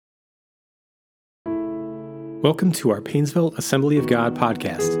Welcome to our Painesville Assembly of God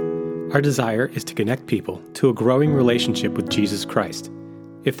podcast. Our desire is to connect people to a growing relationship with Jesus Christ.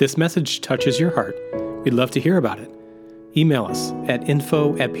 If this message touches your heart, we'd love to hear about it. Email us at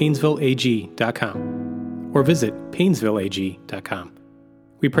info@painesvilleag.com or visit painesvilleag.com.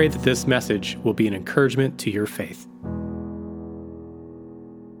 We pray that this message will be an encouragement to your faith.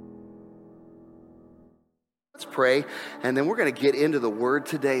 Let's pray, and then we're going to get into the Word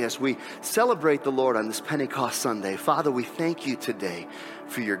today as we celebrate the Lord on this Pentecost Sunday. Father, we thank you today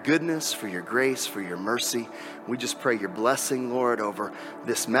for your goodness, for your grace, for your mercy. We just pray your blessing, Lord, over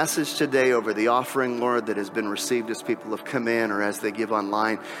this message today, over the offering, Lord, that has been received as people have come in or as they give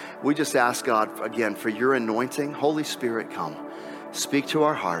online. We just ask, God, again, for your anointing. Holy Spirit, come. Speak to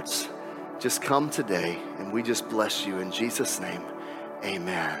our hearts. Just come today, and we just bless you in Jesus' name.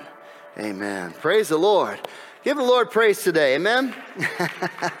 Amen. Amen. Praise the Lord. Give the Lord praise today. Amen.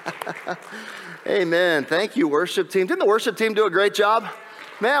 Amen. Thank you, worship team. Didn't the worship team do a great job?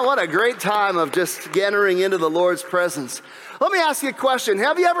 Man, what a great time of just entering into the Lord's presence. Let me ask you a question.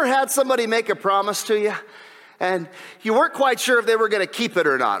 Have you ever had somebody make a promise to you and you weren't quite sure if they were going to keep it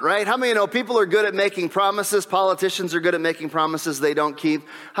or not, right? How many know people are good at making promises? Politicians are good at making promises they don't keep.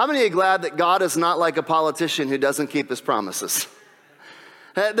 How many are glad that God is not like a politician who doesn't keep his promises?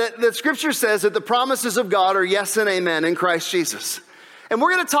 The scripture says that the promises of God are yes and amen in Christ Jesus. And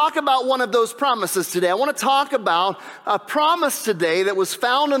we're going to talk about one of those promises today. I want to talk about a promise today that was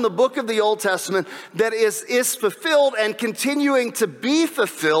found in the book of the Old Testament that is fulfilled and continuing to be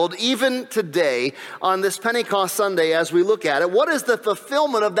fulfilled even today on this Pentecost Sunday as we look at it. What is the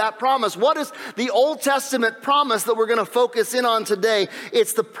fulfillment of that promise? What is the Old Testament promise that we're going to focus in on today?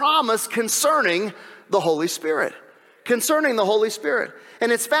 It's the promise concerning the Holy Spirit. Concerning the Holy Spirit.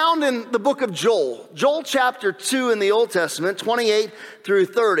 And it's found in the book of Joel. Joel chapter 2 in the Old Testament, 28 through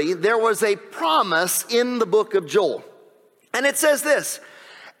 30. There was a promise in the book of Joel. And it says this,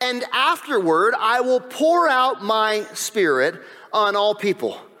 "And afterward I will pour out my spirit on all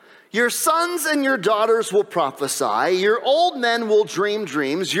people. Your sons and your daughters will prophesy. Your old men will dream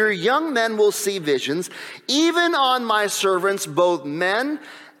dreams. Your young men will see visions. Even on my servants, both men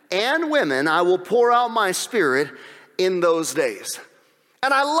and women, I will pour out my spirit in those days."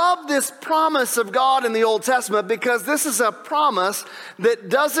 And I love this promise of God in the Old Testament because this is a promise that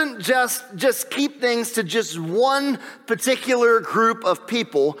doesn't just keep things to just one particular group of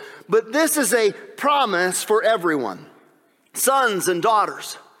people, but this is a promise for everyone. Sons and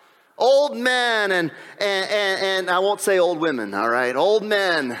daughters, old men and I won't say old women, all right? Old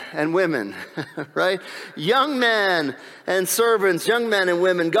men and women, right? Young men and servants, young men and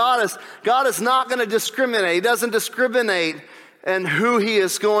women. God is not going to discriminate. He doesn't discriminate in who he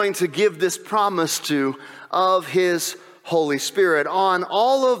is going to give this promise to of his Holy Spirit. On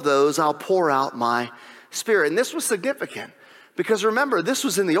all of those, I'll pour out my spirit. And this was significant because remember, this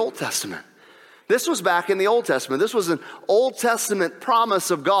was in the Old Testament. This was back in the Old Testament. This was an Old Testament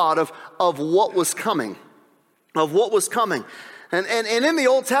promise of God of what was coming, of what was coming. And in the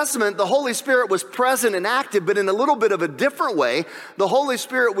Old Testament, the Holy Spirit was present and active, but in a little bit of a different way. The Holy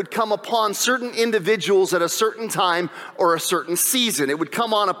Spirit would come upon certain individuals at a certain time or a certain season. It would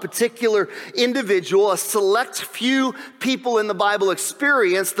come on a particular individual. A select few people in the Bible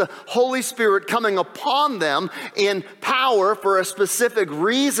experienced the Holy Spirit coming upon them in power for a specific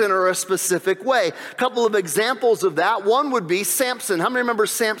reason or a specific way. A couple of examples of that. One would be Samson. How many remember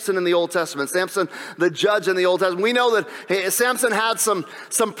Samson in the Old Testament? Samson, the judge in the Old Testament. We know that Samson had some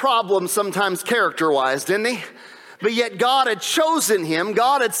problems sometimes character-wise, didn't he? But yet God had chosen him.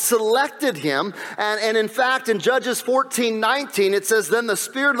 God had selected him. And in fact, in Judges 14:19, it says, "Then the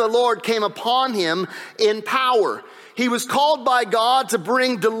Spirit of the Lord came upon him in power." He was called by God to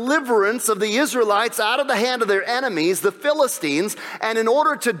bring deliverance of the Israelites out of the hand of their enemies, the Philistines. And in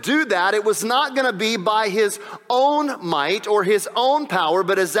order to do that, it was not going to be by his own might or his own power,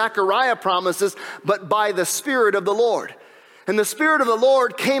 but as Zechariah promises, but by the Spirit of the Lord. And the Spirit of the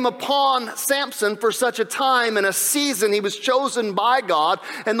Lord came upon Samson for such a time and a season. He was chosen by God,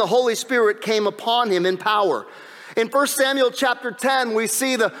 and the Holy Spirit came upon him in power. In 1 Samuel chapter 10, we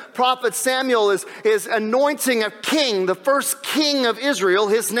see the prophet Samuel is anointing a king, the first king of Israel.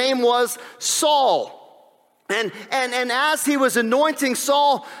 His name was Saul. And as he was anointing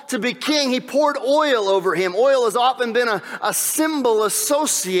Saul to be king, he poured oil over him. Oil has often been a symbol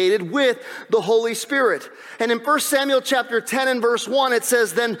associated with the Holy Spirit. And in 1 Samuel chapter 10 and verse 1, it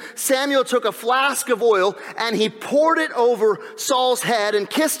says, "Then Samuel took a flask of oil and he poured it over Saul's head and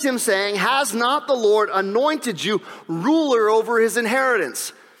kissed him, saying, 'Has not the Lord anointed you ruler over his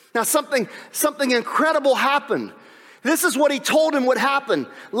inheritance?'" Now something incredible happened. This is what he told him would happen.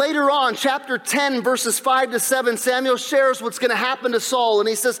 Later on, chapter 10, verses 5-7, Samuel shares what's going to happen to Saul. And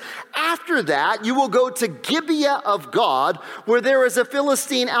he says, after that, you will go to Gibeah of God, where there is a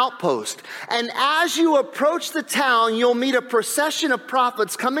Philistine outpost. And as you approach the town, you'll meet a procession of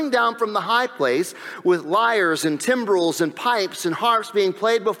prophets coming down from the high place with lyres and timbrels and pipes and harps being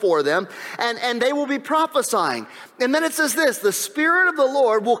played before them. And they will be prophesying. And then it says this, the Spirit of the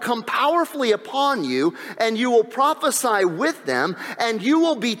Lord will come powerfully upon you, and you will prophesy with them, and you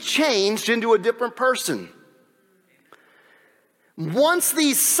will be changed into a different person. Once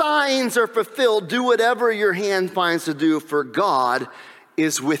these signs are fulfilled, do whatever your hand finds to do, for God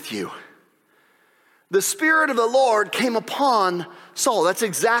is with you. The Spirit of the Lord came upon Saul. That's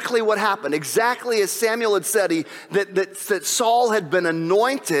exactly what happened. Exactly as Samuel had said, that Saul had been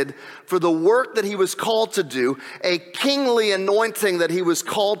anointed for the work that he was called to do, a kingly anointing that he was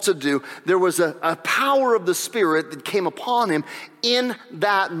called to do. There was a power of the Spirit that came upon him in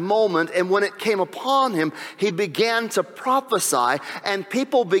that moment. And when it came upon him, he began to prophesy, and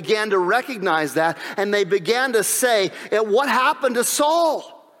people began to recognize that, and they began to say, what happened to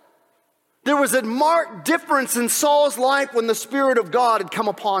Saul? There was a marked difference in Saul's life when the Spirit of God had come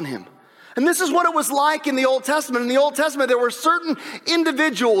upon him. And this is what it was like in the Old Testament. In the Old Testament, there were certain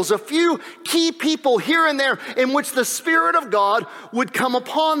individuals, a few key people here and there, in which the Spirit of God would come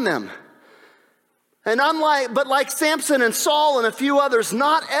upon them. And like Samson and Saul and a few others,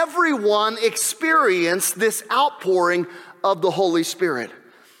 not everyone experienced this outpouring of the Holy Spirit.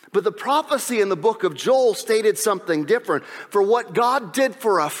 But the prophecy in the book of Joel stated something different. For what God did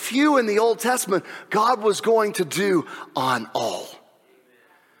for a few in the Old Testament, God was going to do on all.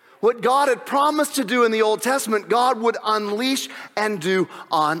 What God had promised to do in the Old Testament, God would unleash and do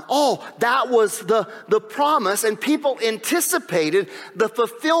on all. That was the promise, and people anticipated the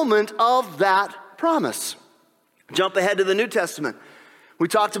fulfillment of that promise. Jump ahead to the New Testament. We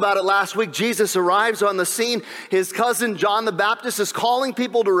talked about it last week. Jesus arrives on the scene. His cousin John the Baptist is calling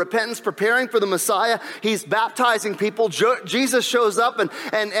people to repentance, preparing for the Messiah. He's baptizing people. Jesus shows up and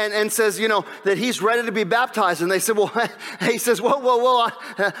says, that he's ready to be baptized. And they said, he says,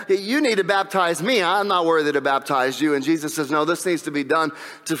 you need to baptize me. I'm not worthy to baptize you. And Jesus says, no, this needs to be done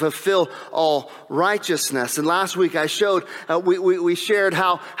to fulfill all righteousness. And last week I showed, we shared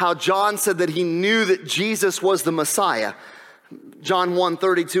how John said that he knew that Jesus was the Messiah. John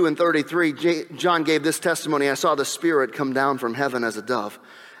 1:32 and 33, John gave this testimony. I saw the Spirit come down from heaven as a dove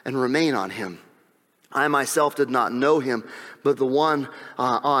and remain on him. I myself did not know him, but the one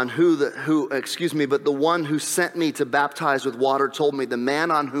the one who sent me to baptize with water told me, the man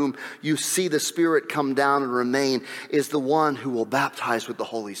on whom you see the Spirit come down and remain is the one who will baptize with the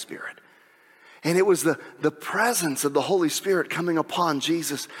Holy Spirit. And it was the presence of the Holy Spirit coming upon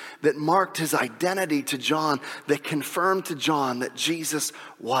Jesus that marked his identity to John, that confirmed to John that Jesus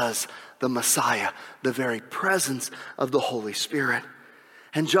was the Messiah, the very presence of the Holy Spirit.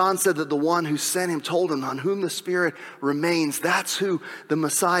 And John said that the one who sent him told him, on whom the Spirit remains, that's who the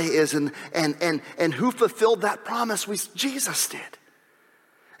Messiah is. And who fulfilled that promise? Jesus did.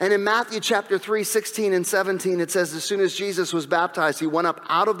 And in Matthew chapter 3, 16 and 17, it says, as soon as Jesus was baptized, he went up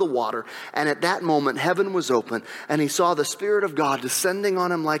out of the water. And at that moment, heaven was open. And he saw the Spirit of God descending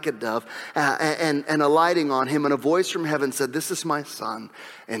on him like a dove and alighting on him. And a voice from heaven said, this is my Son,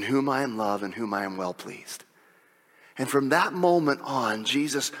 in whom I am loved and whom I am well pleased. And from that moment on,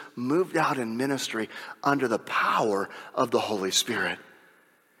 Jesus moved out in ministry under the power of the Holy Spirit.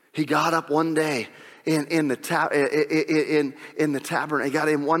 He got up one day in the tabernacle. He got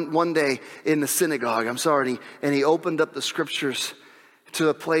in one day in the synagogue. And he opened up the scriptures to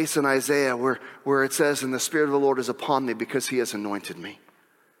a place in Isaiah where it says, and the Spirit of the Lord is upon me because he has anointed me.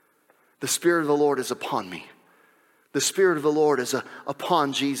 The Spirit of the Lord is upon me. The Spirit of the Lord is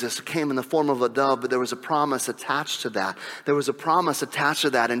upon Jesus. It came in the form of a dove, but there was a promise attached to that. There was a promise attached to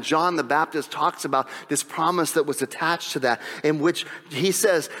that. And John the Baptist talks about this promise that was attached to that, in which he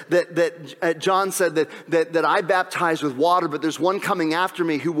says that John said that I baptize with water, but there's one coming after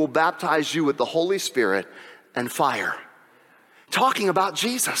me who will baptize you with the Holy Spirit and fire. Talking about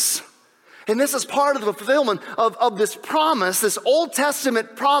Jesus. And this is part of the fulfillment of this promise, this Old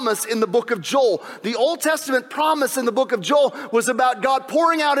Testament promise in the book of Joel. The Old Testament promise in the book of Joel was about God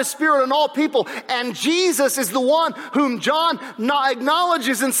pouring out his Spirit on all people. And Jesus is the one whom John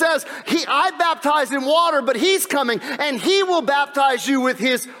acknowledges and says, I baptize in water, but he's coming and he will baptize you with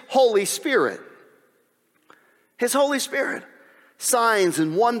his Holy Spirit. His Holy Spirit. Signs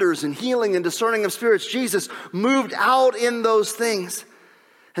and wonders and healing and discerning of spirits. Jesus moved out in those things.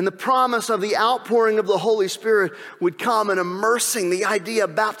 And the promise of the outpouring of the Holy Spirit would come and immersing. The idea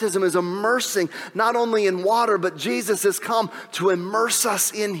of baptism is immersing not only in water, but Jesus has come to immerse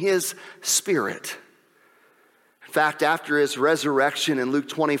us in his Spirit. In fact, after his resurrection in Luke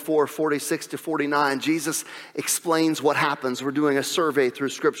 24, 46 to 49, Jesus explains what happens. We're doing a survey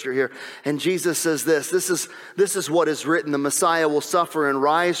through Scripture here. And Jesus says this is what is written. The Messiah will suffer and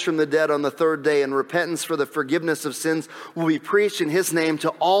rise from the dead on the third day, and repentance for the forgiveness of sins will be preached in his name to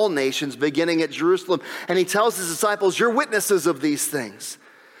all nations, beginning at Jerusalem. And he tells his disciples, you're witnesses of these things.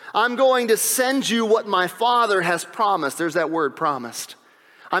 I'm going to send you what my Father has promised. There's that word, promised.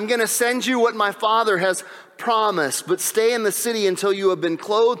 I'm going to send you what my Father has promised, but stay in the city until you have been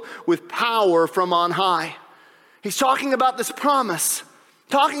clothed with power from on high. He's talking about this promise,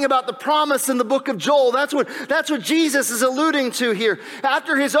 talking about the promise in the book of Joel. That's what Jesus is alluding to here.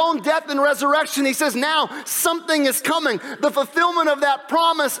 After his own death and resurrection, he says, now something is coming. The fulfillment of that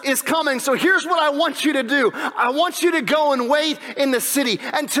promise is coming. So here's what I want you to do. I want you to go and wait in the city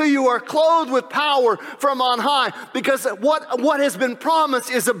until you are clothed with power from on high, because what has been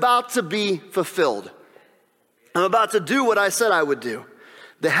promised is about to be fulfilled. I'm about to do what I said I would do.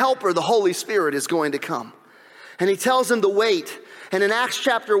 The Helper, the Holy Spirit, is going to come. And he tells him to wait. And in Acts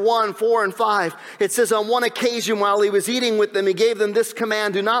chapter 1, 4 and 5, it says, on one occasion while he was eating with them, he gave them this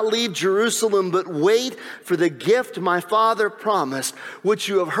command, do not leave Jerusalem, but wait for the gift my Father promised, which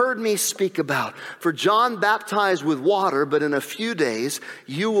you have heard me speak about. For John baptized with water, but in a few days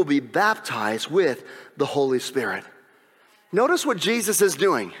you will be baptized with the Holy Spirit. Notice what Jesus is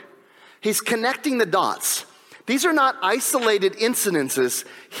doing. He's connecting the dots. These are not isolated incidences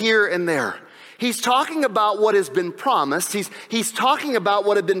here and there. He's talking about what has been promised. He's talking about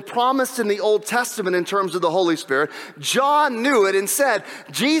what had been promised in the Old Testament in terms of the Holy Spirit. John knew it and said,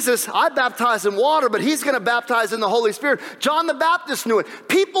 Jesus, I baptize in water, but he's going to baptize in the Holy Spirit. John the Baptist knew it.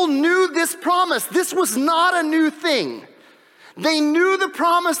 People knew this promise. This was not a new thing. They knew the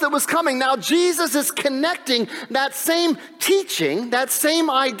promise that was coming. Now Jesus is connecting that same teaching, that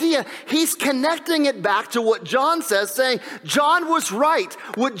same idea. He's connecting it back to what John says, saying, John was right.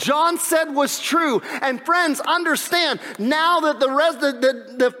 What John said was true. And friends, understand, now that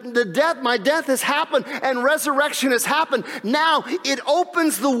my death has happened and resurrection has happened, now it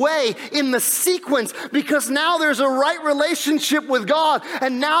opens the way in the sequence, because now there's a right relationship with God.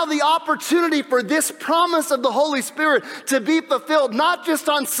 And now the opportunity for this promise of the Holy Spirit to be fulfilled, not just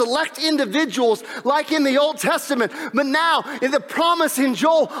on select individuals like in the Old Testament, but now in the promise in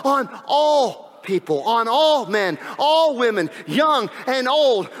Joel on all people, on all men, all women, young and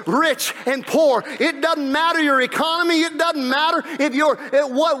old, rich and poor. It doesn't matter your economy. It doesn't matter if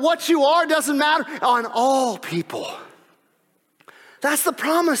what you are doesn't matter. On all people. That's the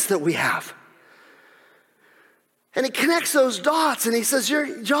promise that we have. And he connects those dots and he says,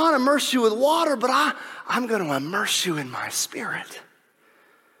 John immersed you with water, but I'm going to immerse you in my Spirit.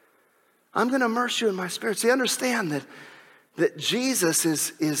 I'm going to immerse you in my Spirit. See, understand that Jesus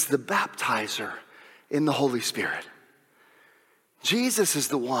is the baptizer in the Holy Spirit. Jesus is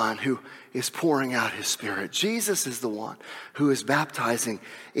the one who is pouring out his Spirit. Jesus is the one who is baptizing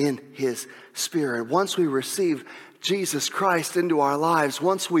in his Spirit. Once we receive Jesus Christ into our lives,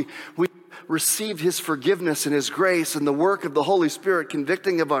 once we received his forgiveness and his grace, and the work of the Holy Spirit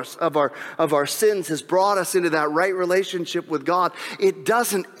convicting of our sins has brought us into that right relationship with God. It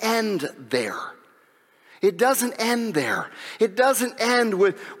doesn't end there. It doesn't end there. It doesn't end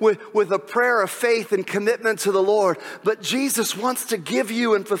with a prayer of faith and commitment to the Lord. But Jesus wants to give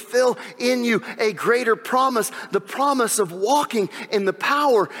you and fulfill in you a greater promise, the promise of walking in the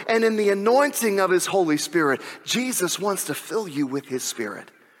power and in the anointing of his Holy Spirit. Jesus wants to fill you with his Spirit.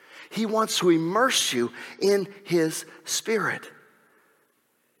 He wants to immerse you in his Spirit.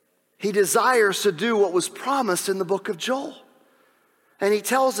 He desires to do what was promised in the book of Joel. And he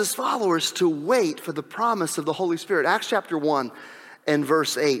tells his followers to wait for the promise of the Holy Spirit. Acts chapter 1 and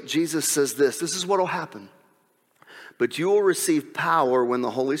verse 8, Jesus says this. This is what will happen. But you will receive power when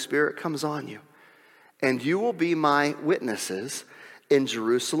the Holy Spirit comes on you. And you will be my witnesses in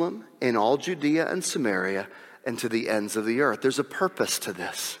Jerusalem, in all Judea and Samaria, and to the ends of the earth. There's a purpose to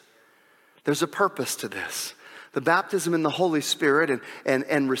this. There's a purpose to this. The baptism in the Holy Spirit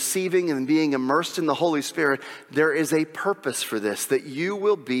and receiving and being immersed in the Holy Spirit, there is a purpose for this, that you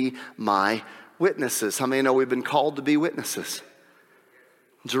will be my witnesses. How many know we've been called to be witnesses?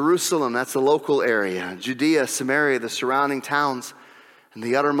 Jerusalem, that's the local area. Judea, Samaria, the surrounding towns, and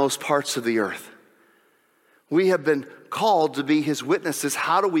the uttermost parts of the earth. We have been called to be his witnesses.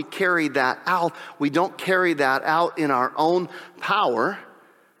 How do we carry that out? We don't carry that out in our own power.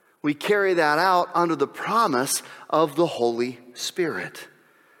 We carry that out under the promise of the Holy Spirit.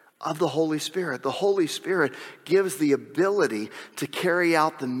 of the Holy Spirit. The Holy Spirit gives the ability to carry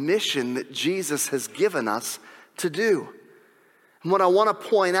out the mission that Jesus has given us to do. And what I want to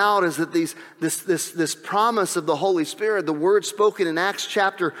point out is that this promise of the Holy Spirit, the word spoken in Acts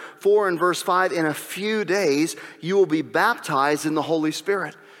chapter 4 and verse 5, in a few days you will be baptized in the Holy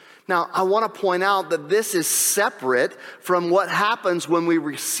Spirit. Now, I want to point out that this is separate from what happens when we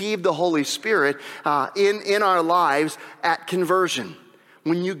receive the Holy Spirit in our lives at conversion.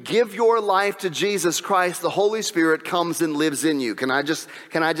 When you give your life to Jesus Christ, the Holy Spirit comes and lives in you. Can I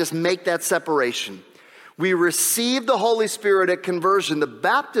just make that separation? We receive the Holy Spirit at conversion. The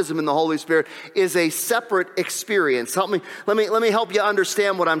baptism in the Holy Spirit is a separate experience. Let me help you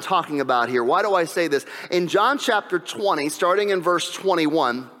understand what I'm talking about here. Why do I say this? In John chapter 20, starting in verse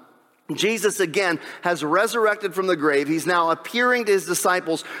 21, Jesus again has resurrected from the grave. He's now appearing to his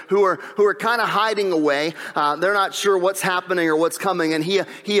disciples who are kind of hiding away. They're not sure what's happening or what's coming. And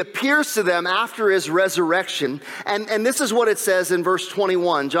he appears to them after his resurrection. And this is what it says in verse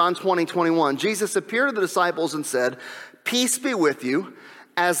 21, John 20:21. Jesus appeared to the disciples and said, "Peace be with you.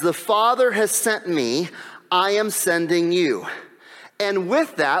 As the Father has sent me, I am sending you." And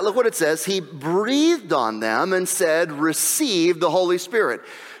with that, look what it says. He breathed on them and said, "Receive the Holy Spirit."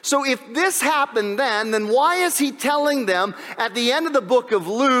 So if this happened then why is he telling them at the end of the book of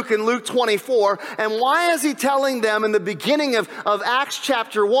Luke in Luke 24, and why is he telling them in the beginning of Acts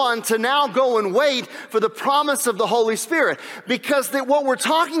chapter 1 to now go and wait for the promise of the Holy Spirit? Because what we're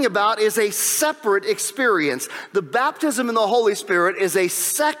talking about is a separate experience. The baptism in the Holy Spirit is a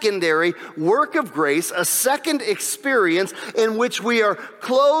secondary work of grace, a second experience in which we are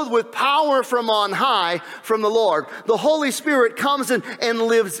clothed with power from on high from the Lord. The Holy Spirit comes and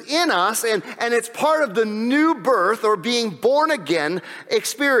lives in us, and it's part of the new birth or being born again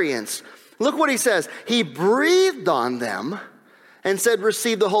experience. Look what he says. He breathed on them and said,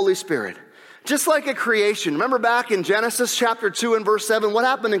 "Receive the Holy Spirit." Just like a creation. Remember back in Genesis chapter 2 and verse 7, what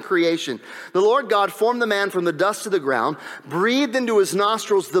happened in creation? The Lord God formed the man from the dust of the ground, breathed into his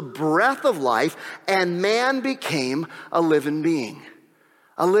nostrils the breath of life, and man became a living being.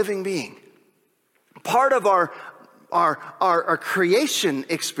 A living being. Part of our creation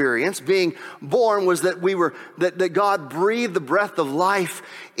experience, being born, was that God breathed the breath of life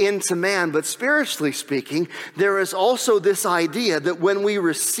into man. But spiritually speaking, there is also this idea that when we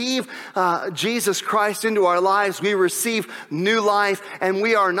receive Jesus Christ into our lives, we receive new life, and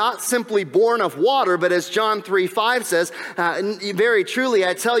we are not simply born of water, but as John 3:5 says, very truly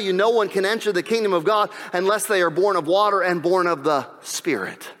I tell you, no one can enter the kingdom of God unless they are born of water and born of the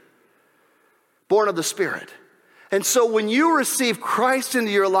Spirit. Born of the Spirit. And so when you receive Christ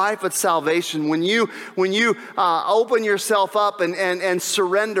into your life at salvation, when you open yourself up and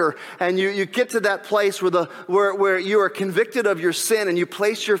surrender, and you get to that place where you are convicted of your sin and you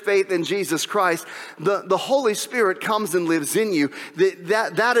place your faith in Jesus Christ, the Holy Spirit comes and lives in you.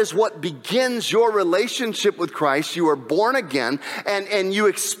 That is what begins your relationship with Christ. You are born again, and you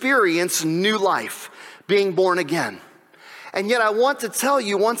experience new life, being born again. And yet I want to tell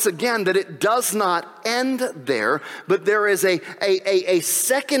you once again that it does not end there, but there is a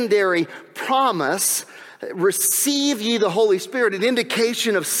secondary promise. Receive ye the Holy Spirit, an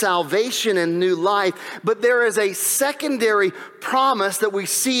indication of salvation and new life. But there is a secondary promise that we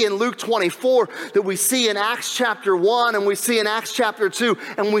see in Luke 24, that we see in Acts chapter 1, and we see in Acts chapter 2.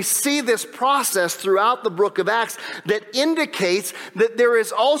 And we see this process throughout the book of Acts that indicates that there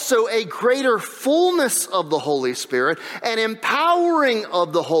is also a greater fullness of the Holy Spirit, an empowering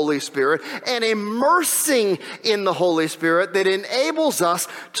of the Holy Spirit, and immersing in the Holy Spirit that enables us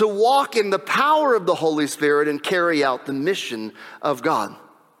to walk in the power of the Holy Spirit and carry out the mission of God.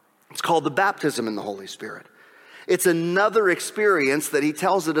 It's called the baptism in the Holy Spirit. It's another experience that he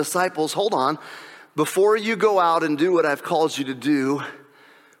tells the disciples, hold on, before you go out and do what I've called you to do,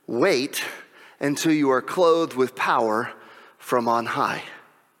 wait until you are clothed with power from on high.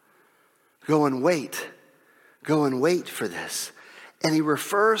 Go and wait. Go and wait for this. And he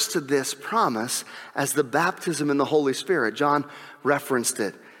refers to this promise as the baptism in the Holy Spirit. John referenced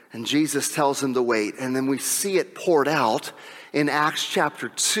it. And Jesus tells him to wait. And then we see it poured out in Acts chapter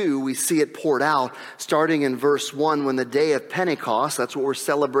 2. We see it poured out starting in verse 1. When the day of Pentecost, that's what we're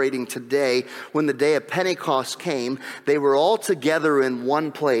celebrating today. When the day of Pentecost came, they were all together in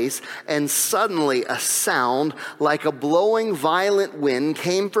one place. And suddenly a sound like a blowing violent wind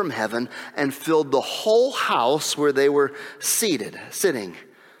came from heaven and filled the whole house where they were sitting.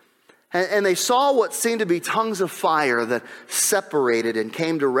 And they saw what seemed to be tongues of fire that separated and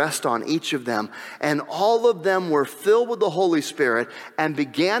came to rest on each of them. And all of them were filled with the Holy Spirit and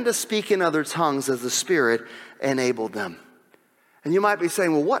began to speak in other tongues as the Spirit enabled them. And you might be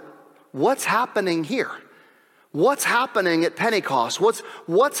saying, well, what's happening here? What's happening at Pentecost?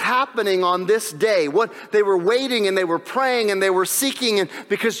 What's happening on this day? They were waiting and they were praying and they were seeking, and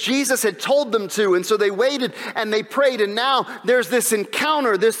because Jesus had told them to, and so they waited and they prayed, and now there's this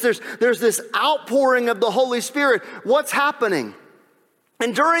encounter, there's this outpouring of the Holy Spirit. What's happening?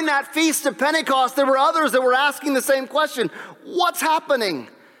 And during that feast of Pentecost, there were others that were asking the same question. What's happening?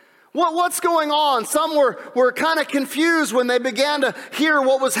 What's going on? Some were kind of confused when they began to hear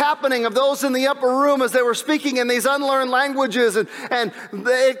what was happening of those in the upper room as they were speaking in these unlearned languages, and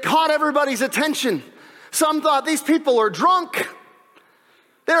it caught everybody's attention. Some thought, these people are drunk.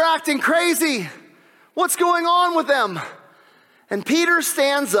 They're acting crazy. What's going on with them? And Peter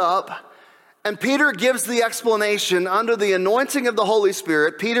stands up and Peter gives the explanation. Under the anointing of the Holy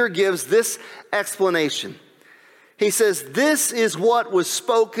Spirit, Peter gives this explanation. He says, this is what was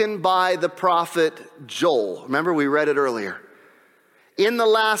spoken by the prophet Joel. Remember, we read it earlier. In the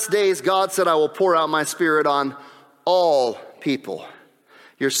last days, God said, I will pour out my spirit on all people.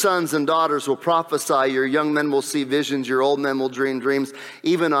 Your sons and daughters will prophesy. Your young men will see visions. Your old men will dream dreams.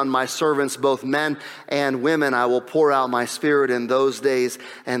 Even on my servants, both men and women, I will pour out my spirit in those days,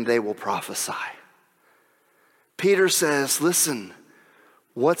 and they will prophesy. Peter says, listen,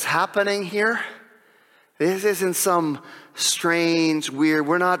 what's happening here? This isn't some strange, weird,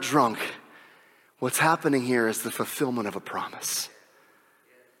 we're not drunk. What's happening here is the fulfillment of a promise.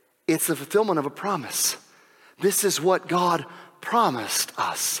 It's the fulfillment of a promise. This is what God promised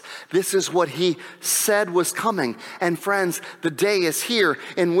us. This is what he said was coming. And friends, the day is here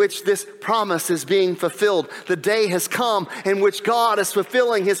in which this promise is being fulfilled. The day has come in which God is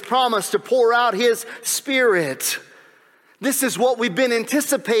fulfilling his promise to pour out his Spirit. This is what we've been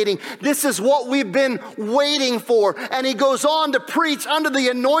anticipating. This is what we've been waiting for. And he goes on to preach under the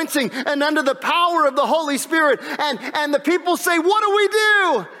anointing and under the power of the Holy Spirit. And the people say, what do we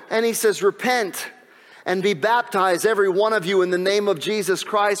do? And he says, repent and be baptized, every one of you, in the name of Jesus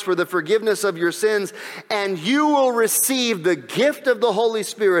Christ for the forgiveness of your sins, and you will receive the gift of the Holy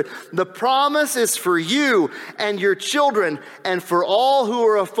Spirit. The promise is for you and your children and for all who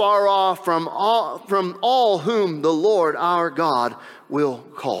are afar off, from all whom the Lord our God will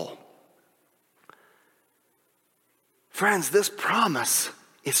call. Friends, this promise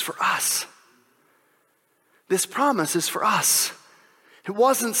is for us. This promise is for us. It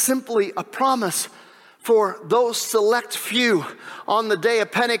wasn't simply a promise for those select few on the day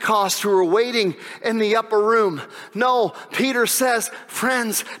of Pentecost who were waiting in the upper room. No, Peter says,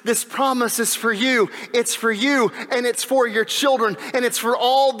 friends, this promise is for you. It's for you, and it's for your children, and it's for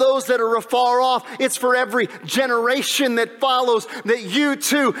all those that are afar off. It's for every generation that follows, that you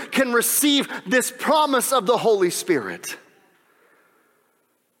too can receive this promise of the Holy Spirit.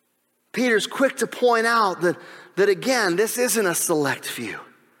 Peter's quick to point out that again, this isn't a select few.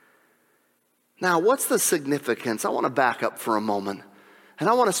 Now, what's the significance? I want to back up for a moment, and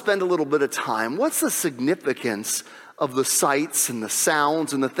I want to spend a little bit of time. What's the significance of the sights and the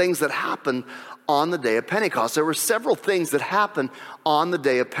sounds and the things that happened on the day of Pentecost? There were several things that happened on the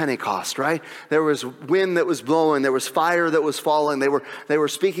day of Pentecost, right? There was wind that was blowing. There was fire that was falling. They were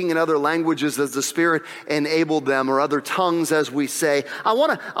speaking in other languages as the Spirit enabled them, or other tongues, as we say. I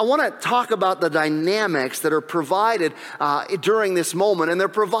want to talk about the dynamics that are provided during this moment, and they're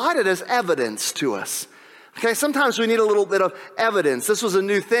provided as evidence to us. Okay, sometimes we need a little bit of evidence. This was a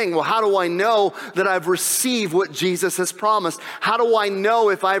new thing. Well, how do I know that I've received what Jesus has promised? How do I know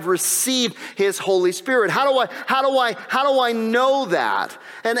if I've received his Holy Spirit? How do I know that?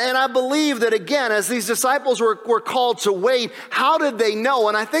 And I believe that, again, as these disciples were called to wait, how did they know?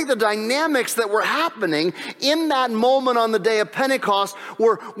 And I think the dynamics that were happening in that moment on the day of Pentecost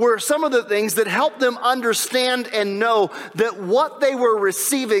were some of the things that helped them understand and know that what they were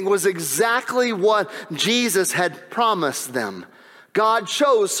receiving was exactly what Jesus had promised them. God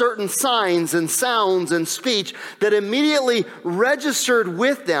chose certain signs and sounds and speech that immediately registered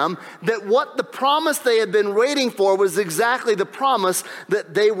with them that what the promise they had been waiting for was exactly the promise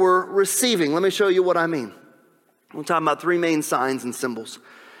that they were receiving. Let me show you what I mean. We're talking about three main signs and symbols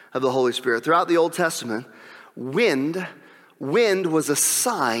of the Holy Spirit. Throughout the Old Testament, wind was a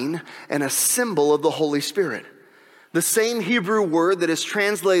sign and a symbol of the Holy Spirit. The same Hebrew word that is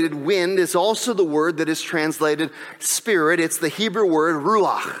translated wind is also the word that is translated spirit. It's the Hebrew word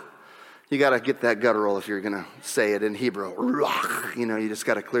ruach. You got to get that guttural if you're going to say it in Hebrew. Ruach. You know, you just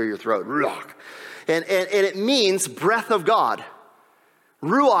got to clear your throat. Ruach. And it means breath of God.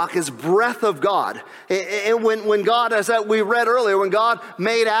 Ruach is breath of God. And when God, as we read earlier, when God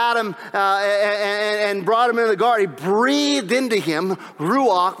made Adam and brought him into the garden, he breathed into him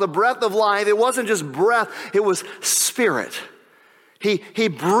Ruach, the breath of life. It wasn't just breath, it was spirit. He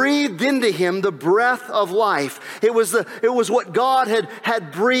breathed into him the breath of life. It was what God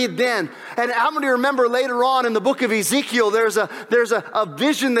had breathed in. And how many remember later on in the book of Ezekiel, there's a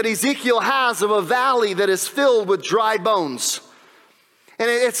vision that Ezekiel has of a valley that is filled with dry bones. And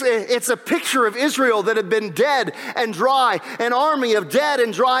it's a picture of Israel that had been dead and dry, an army of dead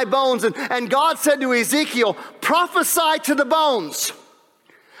and dry bones. And God said to Ezekiel, prophesy to the bones.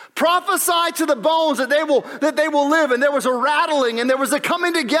 Prophesy to the bones that they will live. And there was a rattling and there was a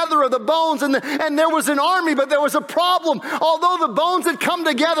coming together of the bones and there was an army, but there was a problem. Although the bones had come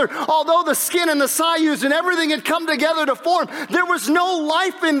together, although the skin and the sinews and everything had come together to form, there was no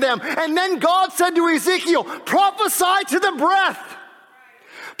life in them. And then God said to Ezekiel, prophesy to the breath.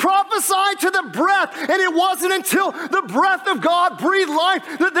 Prophesy to the breath. And it wasn't until the breath of God breathed life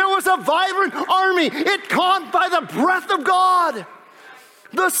that there was a vibrant army. It came by the breath of God.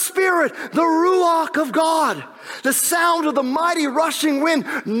 The Spirit, the Ruach of God, the sound of the mighty rushing wind,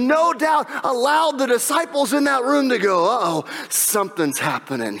 no doubt allowed the disciples in that room to go, uh-oh, something's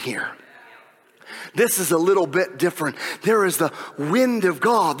happening here. This is a little bit different. There is the wind of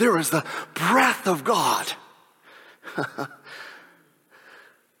God. There is the breath of God. How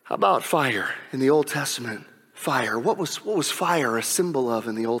about fire in the Old Testament? Fire. What was fire a symbol of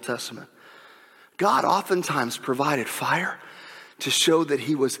in the Old Testament? God oftentimes provided fire to show that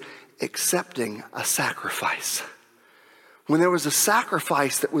he was accepting a sacrifice. When there was a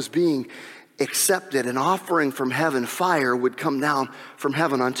sacrifice that was being accepted, an offering from heaven, fire would come down from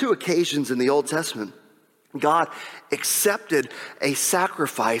heaven. On 2 occasions in the Old Testament, God accepted a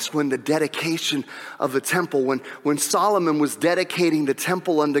sacrifice when the dedication of the temple, when Solomon was dedicating the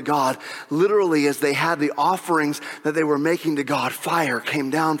temple unto God, literally as they had the offerings that they were making to God, fire came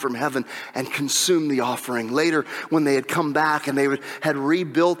down from heaven and consumed the offering. Later, when they had come back and they had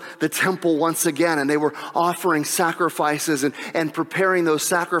rebuilt the temple once again and they were offering sacrifices and preparing those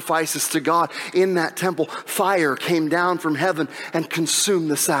sacrifices to God in that temple, fire came down from heaven and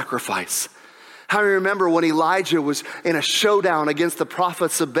consumed the sacrifice. How do you remember when Elijah was in a showdown against the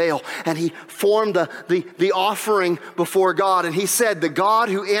prophets of Baal and he formed the offering before God and he said, the God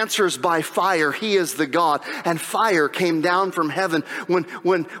who answers by fire, he is the God. And fire came down from heaven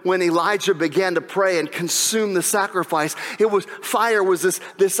when Elijah began to pray and consume the sacrifice. Fire was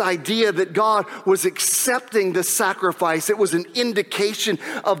this idea that God was accepting the sacrifice. It was an indication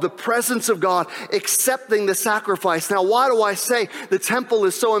of the presence of God accepting the sacrifice. Now, why do I say the temple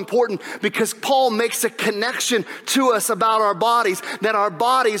is so important? Because Paul makes a connection to us about our bodies, that our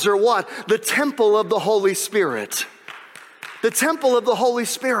bodies are what? The temple of the Holy Spirit. The temple of the Holy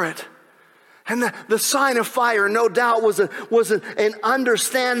Spirit. And the sign of fire, no doubt, was an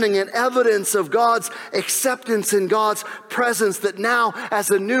understanding and evidence of God's acceptance and God's presence, that now as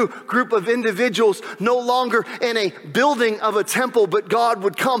a new group of individuals, no longer in a building of a temple, but God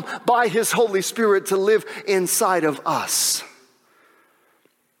would come by his Holy Spirit to live inside of us.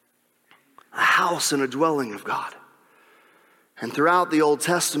 A house and a dwelling of God. And throughout the Old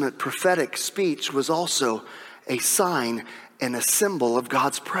Testament, prophetic speech was also a sign and a symbol of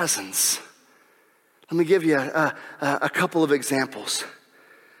God's presence. Let me give you a couple of examples.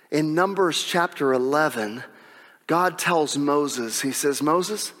 In Numbers chapter 11, God tells Moses, he says,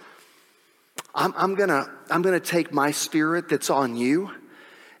 Moses, I'm gonna take my spirit that's on you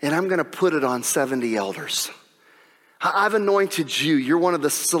and I'm gonna put it on 70 elders. I've anointed you. You're one of the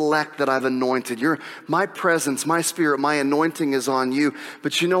select that I've anointed. My presence, my spirit, my anointing is on you.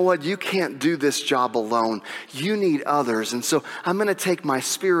 But you know what? You can't do this job alone. You need others. And so I'm going to take my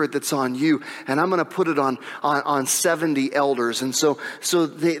spirit that's on you and I'm going to put it on 70 elders. And so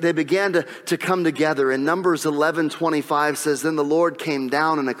they began to come together. And Numbers 11:25 says, then the Lord came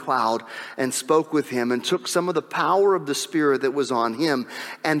down in a cloud and spoke with him and took some of the power of the spirit that was on him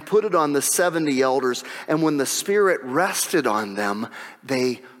and put it on the 70 elders. And when the spirit rested on them,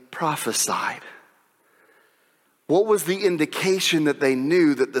 they prophesied. What was the indication that they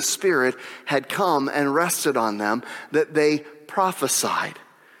knew that the Spirit had come and rested on them? That they prophesied.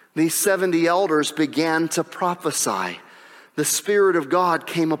 These 70 elders began to prophesy. The Spirit of God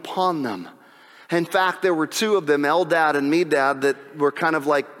came upon them. In fact, there were 2 of them, Eldad and Medad, that were kind of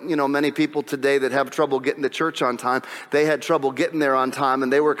like, many people today that have trouble getting to church on time. They had trouble getting there on time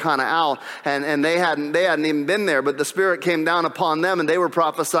and they were kind of out and they hadn't even been there, but the Spirit came down upon them and they were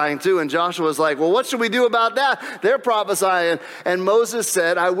prophesying too. And Joshua was like, well, what should we do about that? They're prophesying. And Moses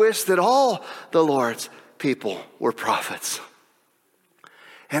said, I wish that all the Lord's people were prophets.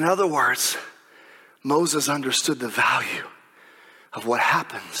 In other words, Moses understood the value of what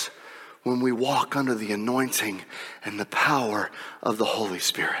happens when we walk under the anointing and the power of the Holy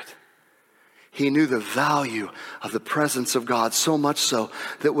Spirit. He knew the value of the presence of God, so much so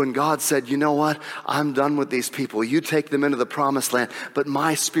that when God said, you know what, I'm done with these people. You take them into the promised land, but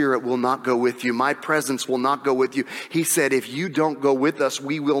my spirit will not go with you. My presence will not go with you. He said, if you don't go with us,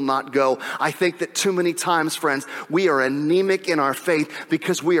 we will not go. I think that too many times, friends, we are anemic in our faith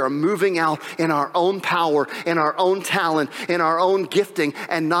because we are moving out in our own power, in our own talent, in our own gifting,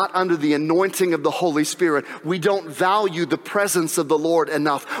 and not under the anointing of the Holy Spirit. We don't value the presence of the Lord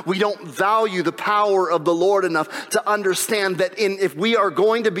enough. We don't value the power of the Lord enough to understand that if we are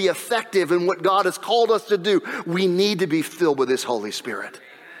going to be effective in what God has called us to do, we need to be filled with His Holy Spirit.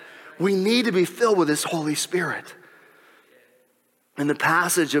 We need to be filled with His Holy Spirit. In the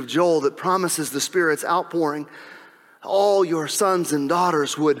passage of Joel that promises the Spirit's outpouring, all your sons and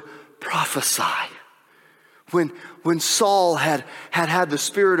daughters would prophesy. When Saul had the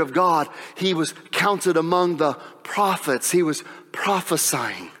Spirit of God, he was counted among the prophets. He was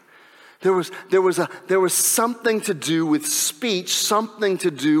prophesying. There was something to do with speech, something to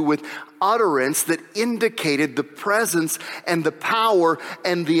do with utterance that indicated the presence and the power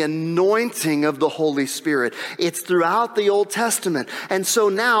and the anointing of the Holy Spirit. It's throughout the Old Testament. And so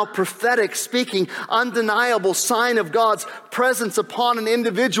now, prophetic speaking, undeniable sign of God's presence upon an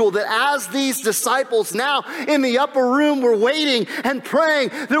individual, that as these disciples now in the upper room were waiting and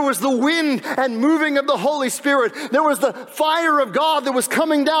praying, there was the wind and moving of the Holy Spirit. There was the fire of God that was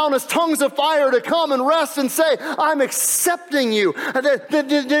coming down as tongues of fire to come and rest and say, I'm accepting you.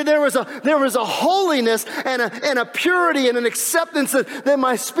 There was a holiness and a purity and an acceptance that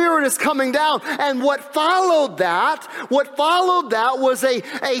my spirit is coming down. And what followed that was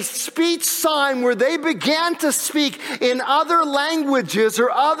a speech sign where they began to speak in other languages or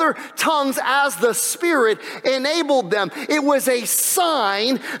other tongues as the Spirit enabled them. It was a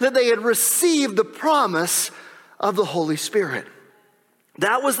sign that they had received the promise of the Holy Spirit.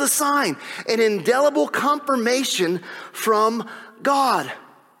 That was the sign, an indelible confirmation from God.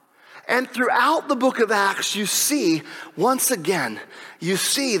 And throughout the book of Acts, you see, once again,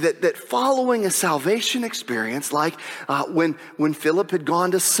 that following a salvation experience, like when Philip had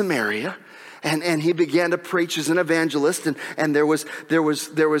gone to Samaria, and he began to preach as an evangelist, and there was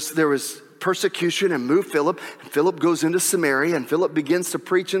persecution and moved Philip. And Philip goes into Samaria, and Philip begins to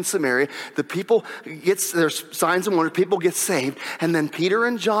preach in Samaria. The people there's signs and wonders. People get saved, and then Peter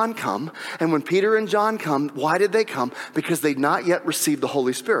and John come. And when Peter and John come, why did they come? Because they'd not yet received the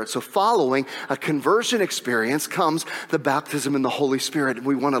Holy Spirit. So following a conversion experience comes the baptism in the Holy Spirit. And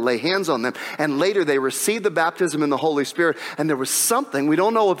we want to lay hands on them. And later they received the baptism in the Holy Spirit. And there was something, we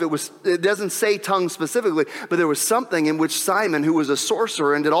don't know if it doesn't say tongues specifically, but there was something in which Simon, who was a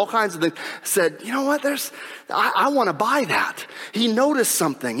sorcerer and did all kinds of things, said, you know what, I want to buy that. He noticed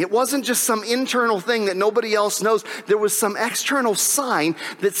something. It wasn't just some internal thing that nobody else knows. There was some external sign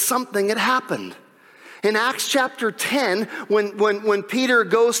that something had happened. In Acts chapter 10, when Peter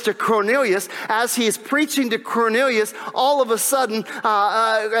goes to Cornelius, as he is preaching to Cornelius, all of a sudden,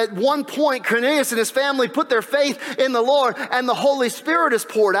 at one point, Cornelius and his family put their faith in the Lord, and the Holy Spirit is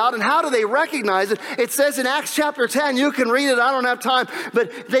poured out. And how do they recognize it? It says in Acts chapter 10, you can read it, I don't have time,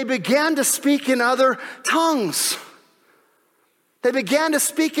 but they began to speak in other tongues. They began to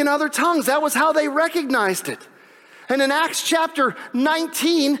speak in other tongues. That was how they recognized it. And in Acts chapter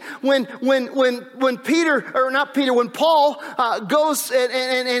 19, when Paul goes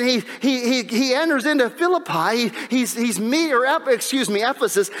and he enters into Philippi,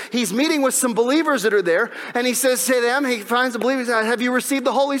 Ephesus. He's meeting with some believers that are there, and he says to them, he finds the believers, have you received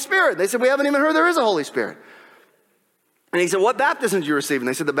the Holy Spirit? They said, we haven't even heard there is a Holy Spirit. And he said, what baptism did you receive? And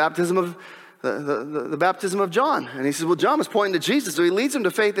they said, the baptism of John. And he says, well, John was pointing to Jesus. So he leads them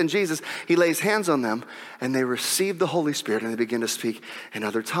to faith in Jesus. He lays hands on them, and they receive the Holy Spirit, and they begin to speak in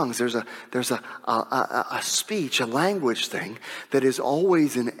other tongues. There's a speech, a language thing that is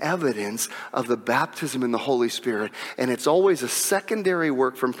always an evidence of the baptism in the Holy Spirit, and it's always a secondary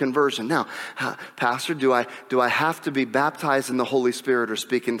work from conversion. Now, Pastor, do I have to be baptized in the Holy Spirit or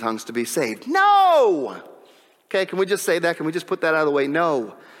speak in tongues to be saved? No! Okay, can we just say that? Can we just put that out of the way?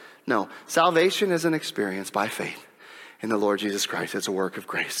 No. Salvation is an experience by faith in the Lord Jesus Christ. It's a work of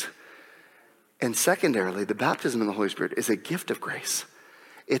grace. And secondarily, the baptism in the Holy Spirit is a gift of grace.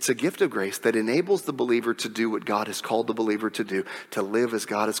 It's a gift of grace that enables the believer to do what God has called the believer to do, to live as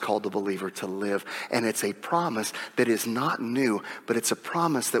God has called the believer to live. And it's a promise that is not new, but it's a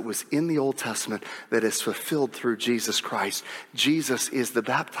promise that was in the Old Testament that is fulfilled through Jesus Christ. Jesus is the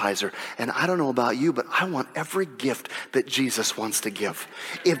baptizer. And I don't know about you, but I want every gift that Jesus wants to give.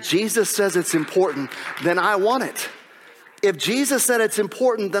 If Jesus says it's important, then I want it. If Jesus said it's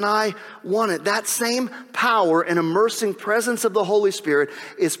important, then I want it. That same power and immersing presence of the Holy Spirit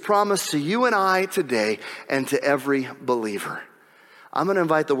is promised to you and I today and to every believer. I'm going to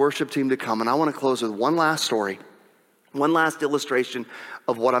invite the worship team to come, and I want to close with one last story, one last illustration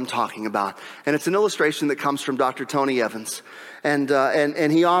of what I'm talking about. And it's an illustration that comes from Dr. Tony Evans.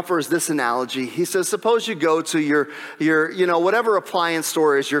 And he offers this analogy. He says, suppose you go to your whatever appliance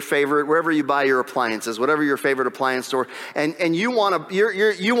store is your favorite, wherever you buy your appliances, whatever your favorite appliance store, and you want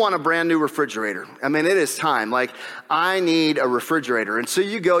a brand new refrigerator. I mean, it is time. Like, I need a refrigerator. And so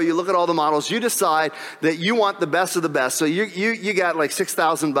you go, you look at all the models, you decide that you want the best of the best. So you got like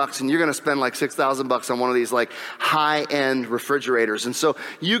 $6,000 and you're going to spend like $6,000 on one of these like high-end refrigerators. And so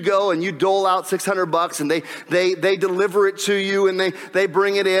you go and you dole out $600 and they deliver it to you, and they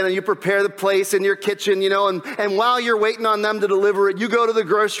bring it in, and you prepare the place in your kitchen, and while you're waiting on them to deliver it, you go to the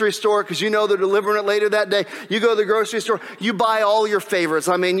grocery store because you know they're delivering it later that day. You go to the grocery store, you buy all your favorites.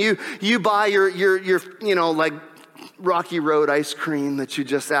 I mean, you buy your like Rocky Road ice cream that you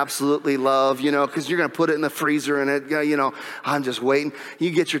just absolutely love, because you're going to put it in the freezer, and I'm just waiting. You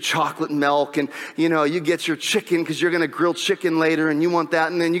get your chocolate milk, and you get your chicken because you're going to grill chicken later, and you want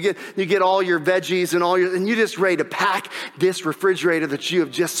that, and then you get all your veggies and you're just ready to pack this refrigerator that you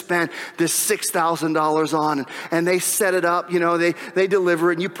have just spent this $6,000 on, and they set it up, they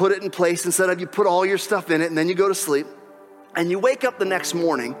deliver it, and you put it in place and set up. You put all your stuff in it, and then you go to sleep, and you wake up the next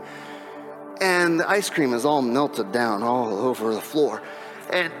morning, and the ice cream is all melted down all over the floor.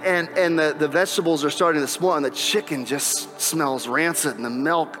 And the vegetables are starting to spoil, and the chicken just smells rancid, and the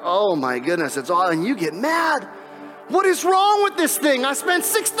milk, oh my goodness, it's all, and you get mad. What is wrong with this thing? I spent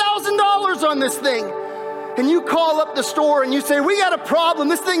 $6,000 on this thing. And you call up the store and you say, we got a problem.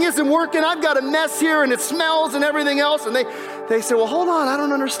 This thing isn't working. I've got a mess here, and it smells and everything else. And they say, well, hold on, I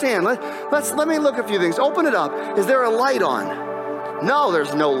don't understand. Let me look at a few things. Open it up. Is there a light on? No,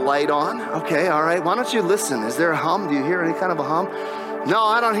 there's no light on. Okay, all right. Why don't you listen? Is there a hum? Do you hear any kind of a hum? No,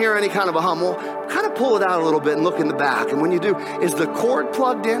 I don't hear any kind of a hum. Well, kind of pull it out a little bit and look in the back. And when you do, is the cord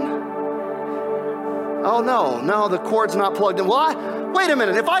plugged in? Oh, no, the cord's not plugged in. Well, wait a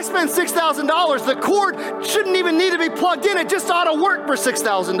minute. If I spend $6,000, the cord shouldn't even need to be plugged in. It just ought to work for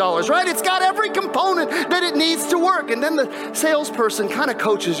 $6,000, right? It's got every component that it needs to work. And then the salesperson kind of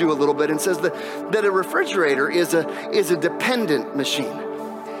coaches you a little bit and says that a refrigerator is a dependent machine.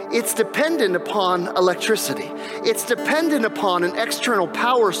 It's dependent upon electricity. It's dependent upon an external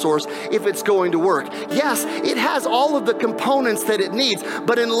power source if it's going to work. Yes, it has all of the components that it needs,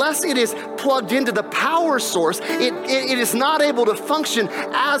 but unless it is plugged into the power source, it is not able to function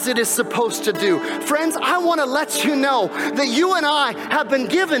as it is supposed to do. Friends, I want to let you know that you and I have been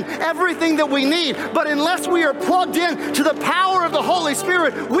given everything that we need, but unless we are plugged in to the power of the Holy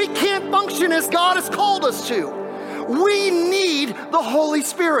Spirit, we can't function as God has called us to. We need the Holy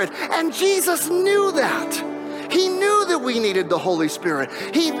Spirit, and Jesus knew that. He knew that we needed the Holy Spirit.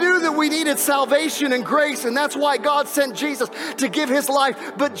 He knew that we needed salvation and grace, and that's why God sent Jesus to give his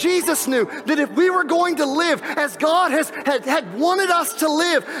life. But Jesus knew that if we were going to live as God had wanted us to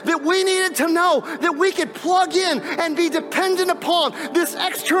live, that we needed to know that we could plug in and be dependent upon this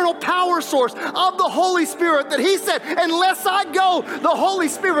external power source of the Holy Spirit, that he said, unless I go, the Holy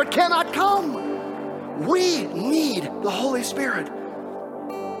Spirit cannot come. We need the Holy Spirit.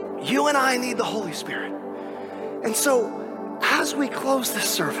 You and I need the Holy Spirit. And so, as we close this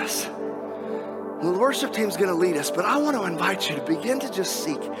service, the worship team's going to lead us, but I want to invite you to begin to just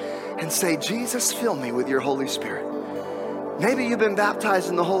seek and say, Jesus, fill me with your Holy Spirit. Maybe you've been baptized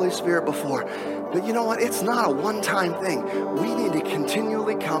in the Holy Spirit before, but you know what? It's not a one-time thing. We need to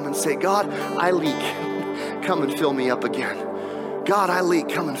continually come and say, God, I leak. Come and fill me up again. God, I leak.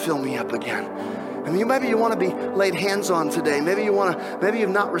 Come and fill me up again. I mean, maybe you want to be laid hands on today. Maybe you've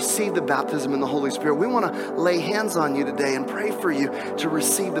not received the baptism in the Holy Spirit. We want to lay hands on you today and pray for you to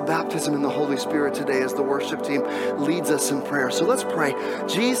receive the baptism in the Holy Spirit today as the worship team leads us in prayer. So let's pray.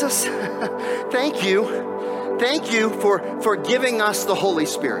 Jesus, thank you. Thank you for giving us the Holy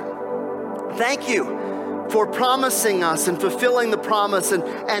Spirit. Thank you for promising us and fulfilling the promise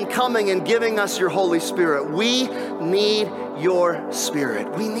and coming and giving us your Holy Spirit. We need your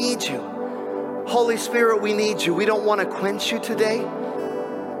Spirit. We need you. Holy Spirit, we need you. We don't want to quench you today.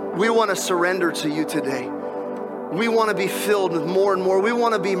 We want to surrender to you today. We want to be filled with more and more. We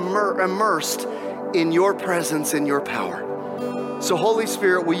want to be immersed in your presence and your power. So Holy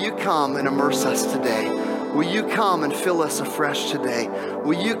Spirit, will you come and immerse us today? Will you come and fill us afresh today?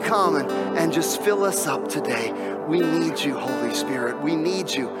 Will you come and just fill us up today? We need you, Holy Spirit. We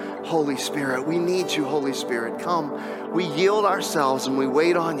need you, Holy Spirit. We need you, Holy Spirit. Come. We yield ourselves and we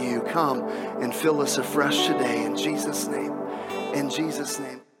wait on you. Come and fill us afresh today in Jesus' name. In Jesus'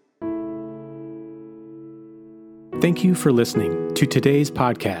 name. Thank you for listening to today's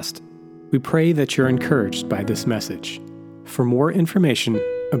podcast. We pray that you're encouraged by this message. For more information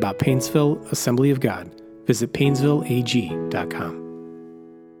about Painesville Assembly of God, visit painesvilleag.com.